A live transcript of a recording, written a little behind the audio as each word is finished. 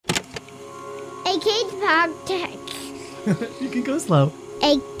A kids podcast. You can go slow.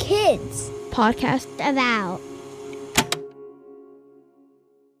 A kids podcast about.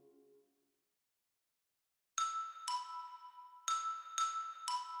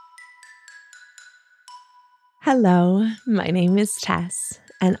 Hello, my name is Tess,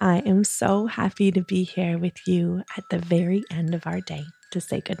 and I am so happy to be here with you at the very end of our day to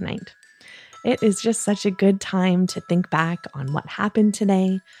say goodnight. It is just such a good time to think back on what happened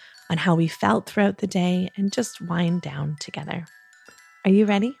today, on how we felt throughout the day, and just wind down together. Are you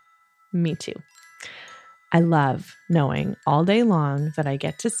ready? Me too. I love knowing all day long that I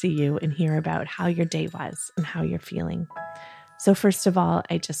get to see you and hear about how your day was and how you're feeling. So first of all,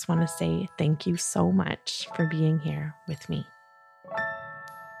 I just want to say thank you so much for being here with me.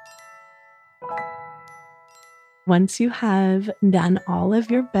 Once you have done all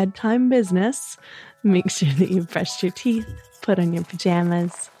of your bedtime business, make sure that you've brushed your teeth, put on your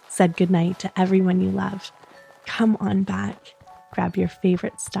pajamas, said goodnight to everyone you love. Come on back, grab your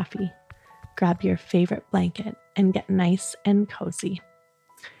favorite stuffy, grab your favorite blanket, and get nice and cozy.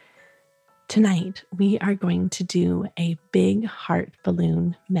 Tonight, we are going to do a big heart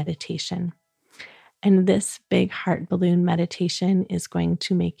balloon meditation. And this big heart balloon meditation is going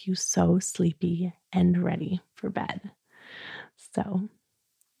to make you so sleepy and ready for bed. So,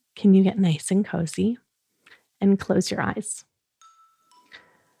 can you get nice and cozy and close your eyes?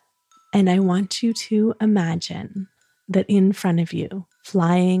 And I want you to imagine that in front of you,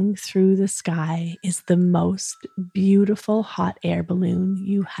 flying through the sky, is the most beautiful hot air balloon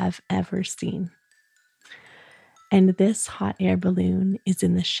you have ever seen. And this hot air balloon is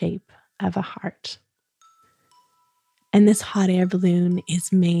in the shape of a heart. And this hot air balloon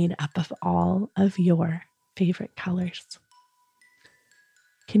is made up of all of your favorite colors.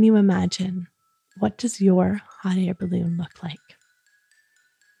 Can you imagine, what does your hot air balloon look like?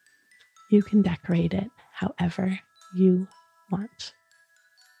 You can decorate it however you want.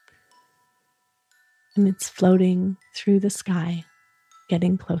 And it's floating through the sky,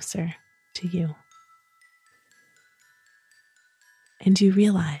 getting closer to you. And you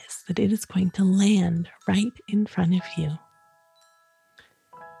realize that it is going to land right in front of you.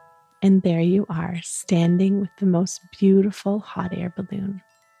 And there you are, standing with the most beautiful hot air balloon.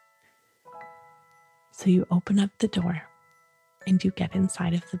 So you open up the door and you get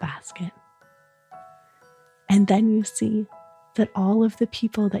inside of the basket. And then you see that all of the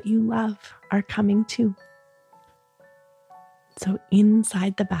people that you love are coming too. So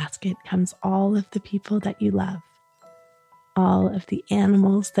inside the basket comes all of the people that you love, all of the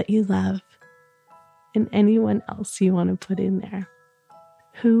animals that you love, and anyone else you want to put in there.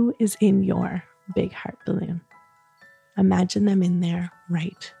 Who is in your big heart balloon? Imagine them in there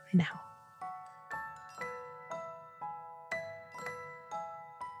right now.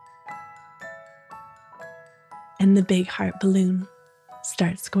 And the big heart balloon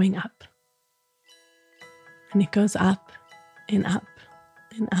starts going up. And it goes up and up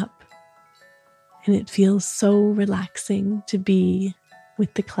and up. And it feels so relaxing to be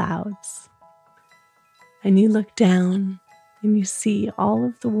with the clouds. And you look down and you see all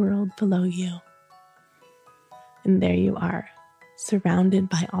of the world below you. And there you are, surrounded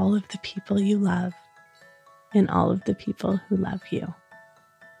by all of the people you love and all of the people who love you.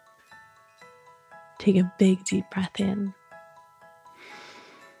 Take a big deep breath in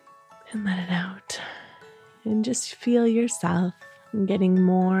and let it out. And just feel yourself getting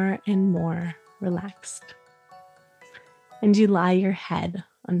more and more relaxed. And you lie your head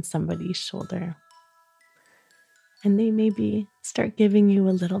on somebody's shoulder. And they maybe start giving you a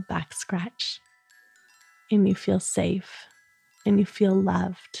little back scratch. And you feel safe. And you feel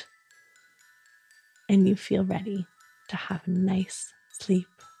loved. And you feel ready to have a nice sleep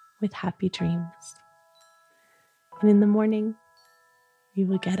with happy dreams. And in the morning, you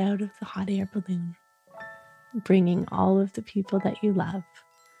will get out of the hot air balloon, bringing all of the people that you love,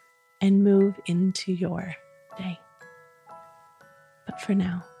 and move into your day. But for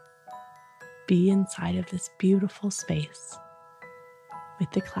now, be inside of this beautiful space with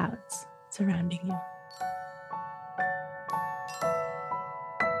the clouds surrounding you.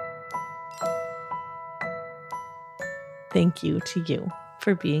 Thank you to you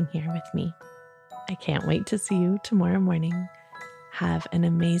for being here with me. I can't wait to see you tomorrow morning. Have an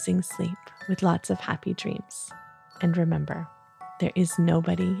amazing sleep with lots of happy dreams. And remember, there is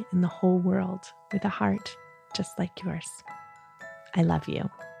nobody in the whole world with a heart just like yours. I love you,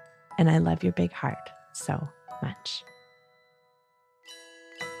 and I love your big heart so much.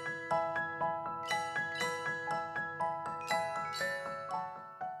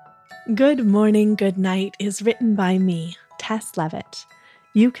 Good Morning, Good Night is written by me, Tess Levitt.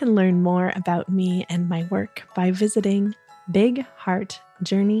 You can learn more about me and my work by visiting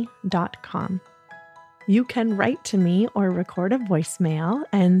bigheartjourney.com. You can write to me or record a voicemail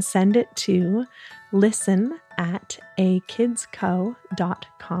and send it to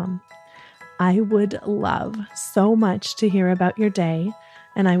listen@akidsco.com. I would love so much to hear about your day,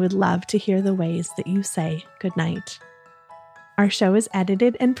 and I would love to hear the ways that you say goodnight. Our show is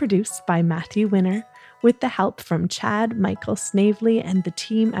edited and produced by Matthew Winner with the help from Chad Michael Snavely and the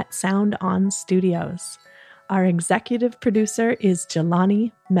team at Sound On Studios. Our executive producer is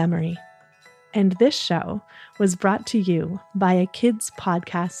Jelani Memory. And this show was brought to you by a kids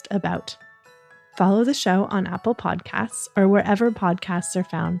podcast about. Follow the show on Apple Podcasts or wherever podcasts are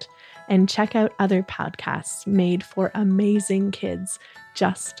found, and check out other podcasts made for amazing kids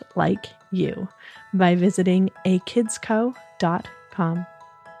just like you by visiting akidsco.com.